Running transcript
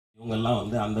இவங்கெல்லாம்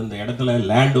வந்து அந்தந்த இடத்துல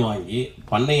லேண்டு வாங்கி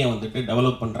பண்ணையை வந்துட்டு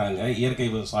டெவலப் பண்ணுறாங்க, இயற்கை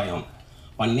விவசாயம்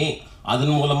பண்ணி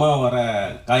அதன் மூலமாக வர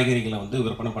காய்கறிகளை வந்து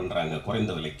விற்பனை பண்ணுறாங்க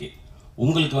குறைந்த விலைக்கு.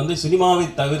 உங்களுக்கு வந்து சினிமாவை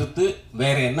தவிர்த்து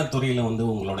வேறு என்ன துறையில் வந்து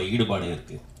உங்களோட ஈடுபாடு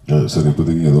இருக்குது? சார்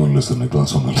இப்போதைக்கு எதுவும் இல்லை சார். இப்போ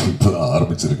தான் சொன்னேன், இப்போ தான்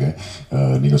ஆரம்பிச்சிருக்கேன்.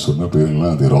 நீங்கள் சொன்ன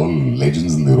பேருங்களாம் தேர் all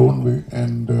legends in their own way.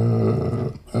 And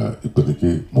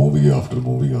இப்போதைக்கு மூவி ஆஃப்டர்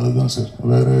மூவி அதுதான் சார்.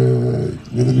 வேறு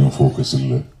எதுலேயும் ஃபோக்கஸ்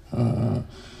இல்லை.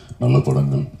 நல்ல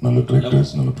படங்கள், நல்ல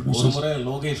டிரெக்டர்ஸ், நல்ல ஒரு ப்ரொடியூசர்ஸ். முறை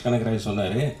லோகேஷ் கனகராஜ்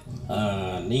சொன்னார்,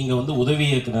 நீங்கள் வந்து உதவி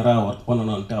இயக்குனராக ஒர்க்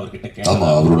பண்ணணுன்ட்டு அவர்கிட்ட கேட்டாங்க.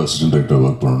 ஆமாம், அவரோட அசிஸ்டன்ட் டைரக்டர்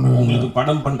ஒர்க் பண்ணணும். உங்களுக்கு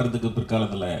படம் பண்ணுறதுக்கு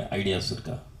பிற்காலத்தில் ஐடியாஸ்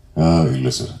இருக்கா?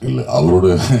 இல்லை சார், இல்லை.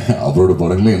 அவரோட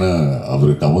படங்களே, ஏன்னா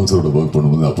அவர் கமல் சாரோட ஒர்க்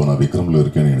பண்ணும்போது அப்போ நான் விக்ரமில்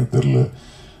இருக்கேன்னு எனக்கு தெரில.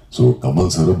 ஸோ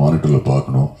கமல் சாரை மானிட்டரில்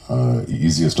பார்க்கணும்.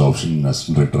 ஈஸியஸ்ட் ஆப்ஷன்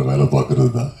அசிஸ்டன்ட் டைரக்டர் வேலை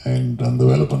பார்க்குறது தான். அண்ட் அந்த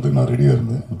வேலை பண்ணுறதுக்கு நான் ரெடியாக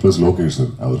இருந்தேன். ப்ளஸ் லோகேஷ்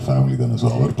சார் அவர் ஃபேமிலி தானே. ஸோ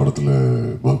அவர் படத்தில்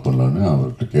ஒர்க் பண்ணலான்னு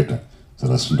அவர்கிட்ட கேட்டேன்,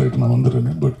 சார் அசிஸ்டன்ட் டைரக்டர் நான்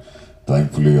வந்துடுறேன்னு. பட்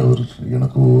தேங்க்ஃபுல்லி அவர்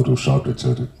எனக்கு ஒரு ஷார்ட்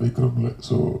வச்சார் விக்ரமில்.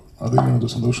 ஸோ அது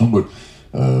எனக்கு சந்தோஷம். பட்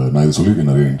நான் இது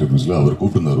சொல்லியிருக்கேன் நிறைய இன்டர்வியூஸில். அவர்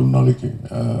கூப்பிட்டுருந்தார் ஒரு நாளைக்கு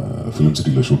ஃபிலிம்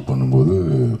சிட்டியில் ஷூட் பண்ணும்போது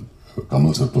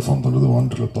கமல் சார் பெர்ஃபார்ம் பண்ணுறது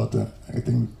வாண்டரில் பார்த்தேன். I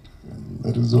think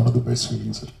that is one of the best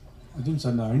feeling sir. Arjun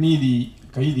sir, இந்த அநீதி,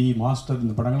 கைதி, மாஸ்டர்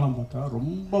இந்த படங்கள்லாம் பார்த்தா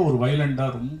ரொம்ப ஒரு வயலண்டாக,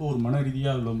 ரொம்ப ஒரு மன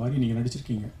ரீதியாக உள்ள மாதிரி நீங்கள்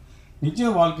நடிச்சிருக்கீங்க.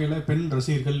 நிஜ வாழ்க்கையில் பெண்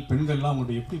ரசிகர்கள், பெண்கள்லாம்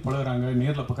அவங்கள்ட்ட எப்படி பழகுறாங்க,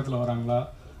 நேரில் பக்கத்தில் வராங்களா,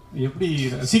 எப்படி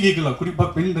ரசிகைகள், குறிப்பாக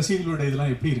பெண் ரசிகர்களோட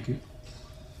இதெல்லாம் எப்படி இருக்குது?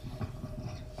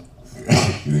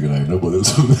 இதுக்கு நான் என்ன பதில்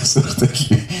சொல்றேன் சார்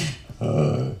தெரியல.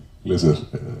 இல்லை சார்,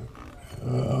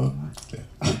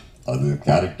 அது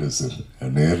கேரக்டர் சார்.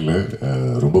 நேரில்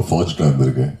ரொம்ப ஃபார்ச்சுனாக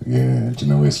இருந்திருக்கேன். என்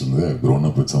சின்ன வயசுலேருந்து grown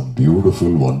up with some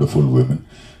beautiful wonderful women.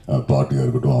 பாட்டியாக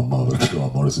இருக்கட்டும், அம்மாவாக இருக்கட்டும்,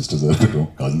 அம்மாவோட சிஸ்டர்ஸாக இருக்கட்டும்,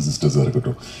 கசின் சிஸ்டர்ஸாக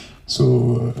இருக்கட்டும். ஸோ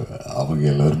அவங்க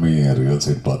எல்லாருமே என் ரியல்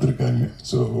சைட் பார்த்துருக்காங்க.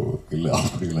 ஸோ இல்லை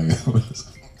அப்படிலாம்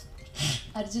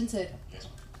அர்ஜுன் சார்,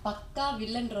 பக்கா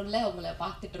வில்லன் ரோல்ல உங்களை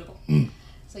பார்த்துட்டு இருக்கோம்.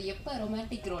 ஸோ எப்போ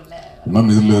ரொமான்டிக் ரோல்ல மேம்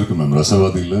இதில் இருக்குது மேம்.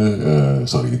 ரசவாதியில்,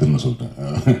 சாரி இதில் நான் சொல்லிட்டேன்,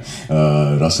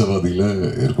 ரசவாதியில்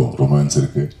இருக்கும், ரொமான்ஸ்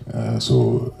இருக்குது. ஸோ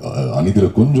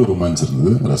அநீதியில் கொஞ்சம் ரொமான்ஸ்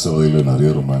இருந்தது, ரசவாதியில்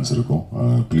நிறைய ரொமான்ஸ் இருக்கும்.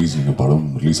 ப்ளீஸ் நீங்கள் படம்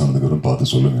ரிலீஸ் ஆனதுக்கப்புறம்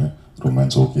பார்த்து சொல்லுங்கள்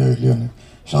ரொமான்ஸ் ஓகேயா இல்லையான்னு.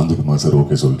 சாந்தகுமார் சார்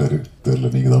ஓகே சொல்லிட்டாரு,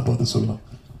 தெரில, நீங்கள் தான் பார்த்து சொல்லலாம்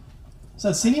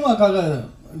சார். சினிமாக்காக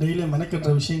டெய்லியும்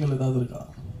மெனக்கட்டுற விஷயங்கள் ஏதாவது இருக்கா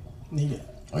நீங்கள்?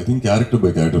 I think character by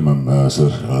character ma'am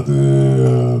sir. அது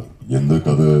எந்த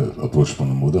கதை அப்ரோச்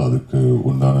பண்ணும்போது அதுக்கு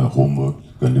உண்டான ஹோம்ஒர்க்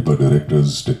கண்டிப்பாக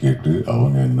டைரக்டர்ஸ்கிட்ட கேட்டு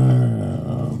அவங்க என்ன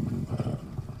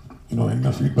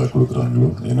ஃபீட்பேக் கொடுக்குறாங்களோ,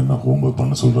 என்னென்ன ஹோம்ஒர்க்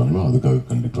பண்ண சொல்கிறாங்களோ அதுக்காக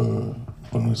கண்டிப்பாக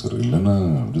பண்ணுவேன் சார். இல்லைன்னா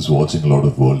ஜஸ்ட் வாட்சிங் lot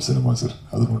of world cinema sir,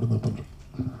 அது மட்டும் தான் பண்ணுறேன்.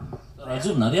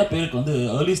 அர்ஜுன், நிறைய பேருக்கு வந்து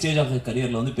ஏர்லி ஸ்டேஜ் ஆஃப்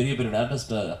கரியரில் வந்து பெரிய பெரிய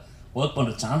டேரக்டர்ஸ்ட்டை ஒர்க்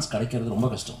பண்ணுற சான்ஸ் கிடைக்கிறது ரொம்ப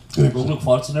கஷ்டம். உங்களுக்கு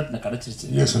ஃபார்ச்சுனேட் கிடைச்சிருச்சு.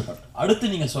 அடுத்து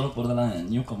நீங்கள் சொல்ல போகிறதெல்லாம்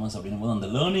நியூ கமர்ஸ் அப்படின்னும் போது அந்த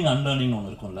லேர்னிங் அன்லேர்னிங் ஒன்று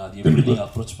இருக்கும்ல, அது எப்படி நீங்கள்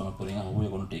அப்ரோச் பண்ண போகிறீங்க? How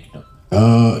you going to take it up?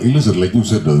 இல்லை சார், லைக் யூ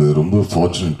செட், அது ரொம்ப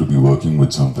fortunate to be working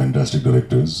with some fantastic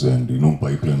directors and இன்னும்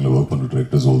பைப்லைனில் ஒர்க் பண்ணுற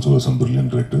directors also some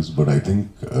brilliant directors. But I think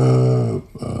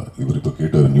இவர் இப்போ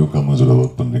கேட்ட new கமர்ஸோட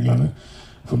work பண்ணுறீங்களான்னு.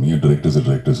 For me, a director is a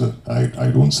director, sir. I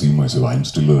don't see myself. I'm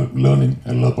still learning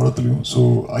எல்லா படத்துலையும். So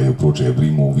I approach every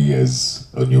movie as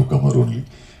a newcomer only.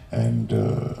 And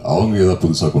அவங்க ஏதாவது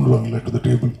புதுசாக கொண்டு வருவாங்கல்ல to the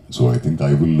table. So I think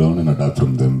I will learn and adapt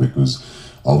from them. Because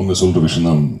அவங்க சொல்கிற விஷயம்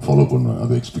தான் ஃபாலோ பண்ணுவேன்.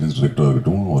 அது எக்ஸ்பீரியன்ஸ் டிரெக்டராக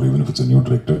இருக்கட்டும், R even if it's a new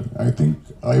director. I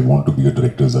think I want to be a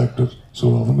directors actor. So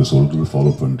அவங்க சொல்கிறது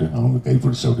follow பண்ணிட்டு அவங்க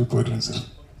கைப்பிடிச்சு அப்படியே போயிடுறேன் சார்.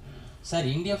 சார்,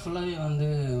 இந்தியா ஃபுல்லாகவே வந்து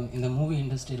இந்த மூவி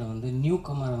இண்டஸ்ட்ரியில் வந்து நியூ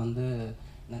கமரை வந்து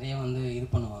நிறைய வந்து இது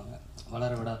பண்ணுவாங்க,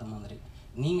 வளர விடாத மாதிரி.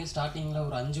 நீங்கள் ஸ்டார்டிங்கில்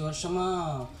ஒரு 5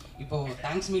 வருஷமாக இப்போது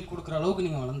தேங்க்ஸ் மீட் கொடுக்குற அளவுக்கு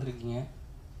நீங்கள் வளர்ந்துருக்கீங்க.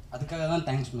 அதுக்காக தான்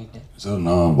தேங்க்ஸ் மீட்டு சார்.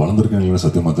 நான் வளர்ந்துருக்கேன்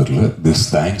சத்தியமாக தெரியல. This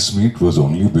thanks meet was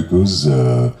only because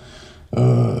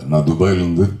நான்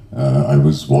துபாயிலேருந்து ஐ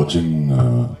வாஸ் வாட்சிங்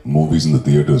movies in the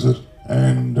theatre sir.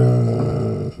 And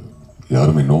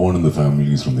யாருமே no one in the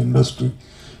families from the industry.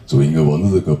 So இங்கே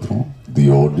வந்ததுக்கப்புறம் தி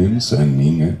ஆடியன்ஸ் அண்ட்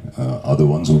நீங்கள் அது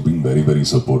ones who been very very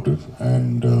supportive.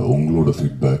 And உங்களோட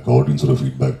feedback, ஆடியன்ஸோட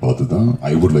feedback பார்த்து தான்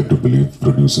I would like to believe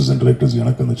producers and directors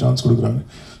எனக்கு அந்த சான்ஸ் கொடுக்குறாங்க.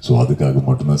 ஸோ அதுக்காக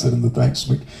மட்டும்தான் சார் இந்த thanks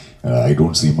meet. I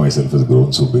don't see myself as grown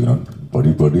so big. நான்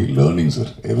படி learning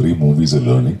sir. Every movies a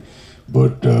learning.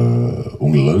 But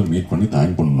உங்களை எல்லாரும் மீட் பண்ணி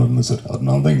தேங்க் பண்ணணும் இருந்தேன் சார்.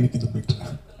 அதனால தான் இன்னைக்கு இந்த மீட்.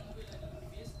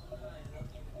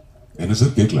 என்ன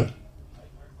சார் கேட்கல?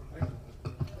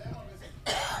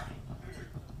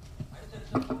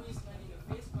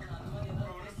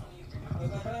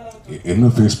 என்ன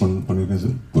ஃபேஸ் பண்ணிருக்கேன்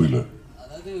சார்? புரியல.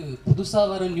 அதாவது புதுசாக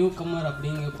வர நியூ கம்மர்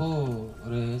அப்படிங்கிறப்போ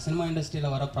ஒரு சினிமா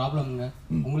இண்டஸ்ட்ரியில் வர ப்ராப்ளம்ங்க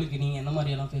உங்களுக்கு நீங்கள் என்ன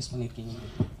மாதிரியெல்லாம் ஃபேஸ் பண்ணியிருக்கீங்க?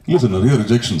 இல்லை சார், நிறைய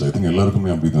ரிஜெக்ஷன்ஸ். ஐ திங்க் எல்லாருக்குமே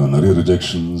அப்படி தான். நிறைய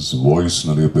ரிஜெக்ஷன்ஸ், வாய்ஸ்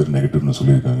நிறைய பேர் நெகட்டிவ்னு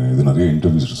சொல்லியிருக்காங்க. இது நிறைய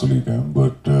இன்டர்வியூஸ் சொல்லியிருக்கேன்.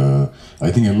 பட் ஐ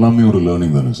திங்க் எல்லாமே ஒரு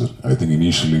லேர்னிங் தானே சார். ஐ திங்க்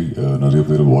இனிஷியலி நிறைய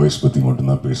பேர் வாய்ஸ் பற்றி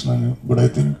மட்டும்தான் பேசினாங்க. But I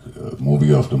think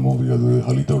movie after movie, அது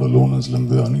ஹலிதாவோட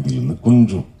லோனர்ஸ்லேருந்து அநீதியிலேருந்து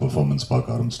கொஞ்சம் பெர்ஃபார்மன்ஸ்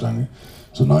பார்க்க ஆரம்பிச்சிட்டாங்க.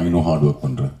 ஸோ நான் இன்னும் ஹார்ட் ஒர்க்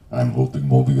பண்ணுறேன். I am hoping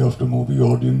movie after movie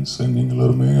audience and நீங்கள்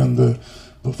எல்லாருமே அந்த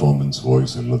பெர்ஃபார்மன்ஸ்,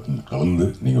 வாய்ஸ் எல்லாத்தையும் கலந்து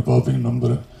நீங்கள் பார்ப்பீங்கன்னு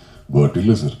நம்புகிறேன். பட்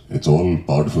இல்லை sir, it's all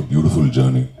part of a beautiful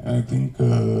journey. I think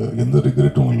எந்த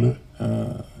ரிக்ரெட்டும் இல்லை.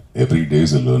 Every day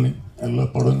is a learning. எல்லா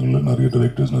படங்களில் நிறைய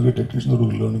டைரக்டர்ஸ், நிறைய டெக்னீஷியன்ஸ்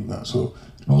ஒரு லேர்னிங் தான். So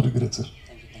no regret sir.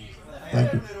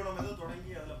 Thank you.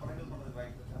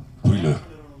 புரியல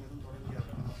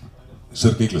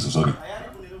சார், கேட்கல சார், சாரி.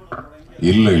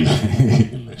 இல்லை இல்லை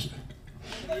இல்லை சார்.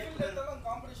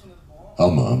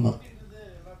 ஆமாம் ஆமாம்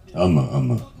ஆமாம்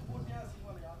ஆமாம்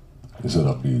சார்,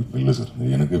 அப்படி இல்லை சார்.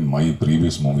 எனக்கு மை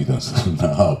ப்ரீவியஸ் மூவி தான் சார்.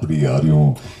 நான் அப்படி யாரையும்,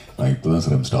 நான் இப்போ தான்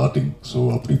சார் ஐம் ஸ்டார்டிங். ஸோ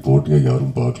அப்படி போட்டியாக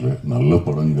யாரும் பார்க்கல. நல்ல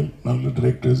படங்கள், நல்ல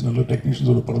டிரெக்டர்ஸ், நல்ல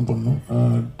டெக்னீஷியன்ஸோட படம் பண்ணணும்,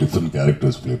 டிஃப்ரெண்ட்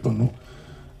கேரக்டர்ஸ் ப்ளே பண்ணணும்.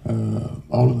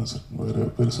 அவ்வளோதான் சார். வேறு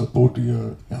பெருசாக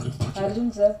போட்டியாக யாரும் பார்க்கல.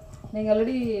 அர்ஜுன் சார், நீங்கள்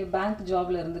ஆல்ரெடி பேங்க்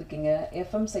ஜாப்ல இருந்திருக்கீங்க,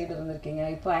 எஃப்எம் சைடு இருந்திருக்கீங்க,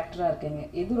 இப்போ ஆக்டராக இருக்கீங்க.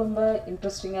 எது ரொம்ப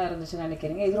இன்ட்ரெஸ்டிங்காக இருந்துச்சுன்னு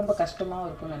நினைக்கிறீங்க? எது ரொம்ப கஷ்டமாக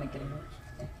இருக்கும்னு நினைக்கிறீங்க?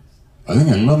 ஐ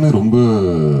திங்க் எல்லாமே ரொம்ப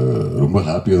ரொம்ப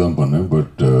ஹாப்பியாக தான் பண்ணேன்.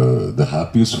 பட் த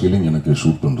ஹாப்பியஸ்ட் ஃபீலிங் எனக்கு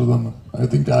ஷூட் பண்ணுறது தான் மேம். ஐ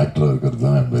திங்க் ஆக்டராக இருக்கிறது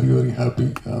தான் ஐம் வெரி வெரி ஹாப்பி.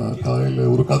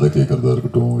 காலையில் ஒரு கதை கேட்குறதா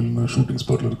இருக்கட்டும், இல்லைன்னா ஷூட்டிங்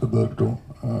ஸ்பாட்டில் இருக்கிறதா இருக்கட்டும்,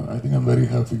 I think I'm very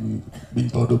happy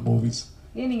being part of movies.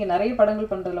 ஏன் நீங்கள் நிறைய படங்கள்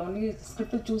பண்ணுறதுல வந்து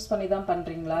ஸ்கிரிப்ட் சூஸ் பண்ணி தான்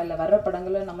பண்ணுறீங்களா, இல்லை வர்ற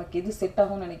படங்களில் நமக்கு எது செட்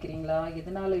ஆகும்னு நினைக்கிறீங்களா?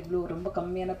 எதனால இவ்வளோ ரொம்ப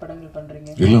கம்மியான படங்கள் பண்ணுறீங்க?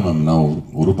 இல்லை மேம், நான்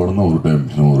ஒரு படம் தான் ஒரு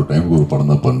டைமுக்கு ஒரு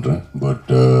படம் தான் பண்ணுறேன்.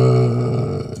 பட்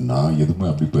நான் எதுவுமே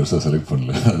அப்படி பெருசாக செலக்ட்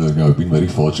பண்ணல. அது ஐ பீன்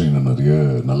வெரி ஃபார்ச்சுனேட். நிறைய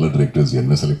நல்ல டிரெக்டர்ஸ்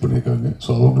என்ன செலக்ட் பண்ணியிருக்காங்க. ஸோ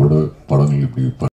அவங்களோட படங்கள் இப்படி